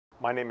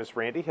My name is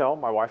Randy Hill.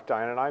 My wife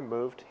Diane and I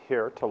moved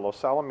here to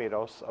Los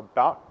Alamitos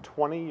about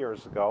 20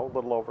 years ago, a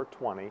little over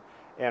 20,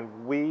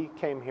 and we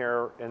came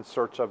here in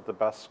search of the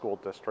best school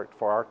district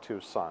for our two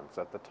sons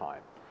at the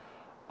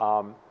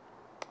time.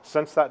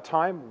 Since that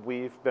time,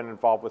 we've been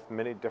involved with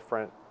many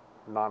different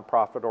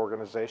nonprofit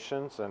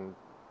organizations and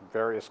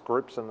various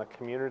groups in the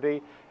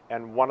community,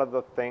 and one of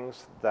the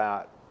things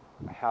that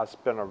has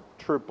been a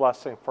true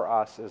blessing for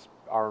us is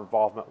our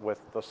involvement with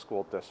the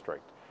school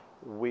district.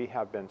 We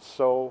have been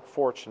so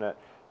fortunate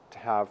to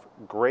have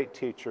great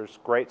teachers,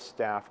 great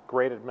staff,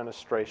 great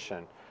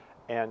administration,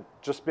 and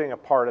just being a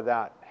part of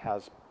that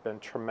has been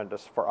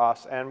tremendous for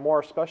us and more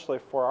especially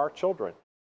for our children.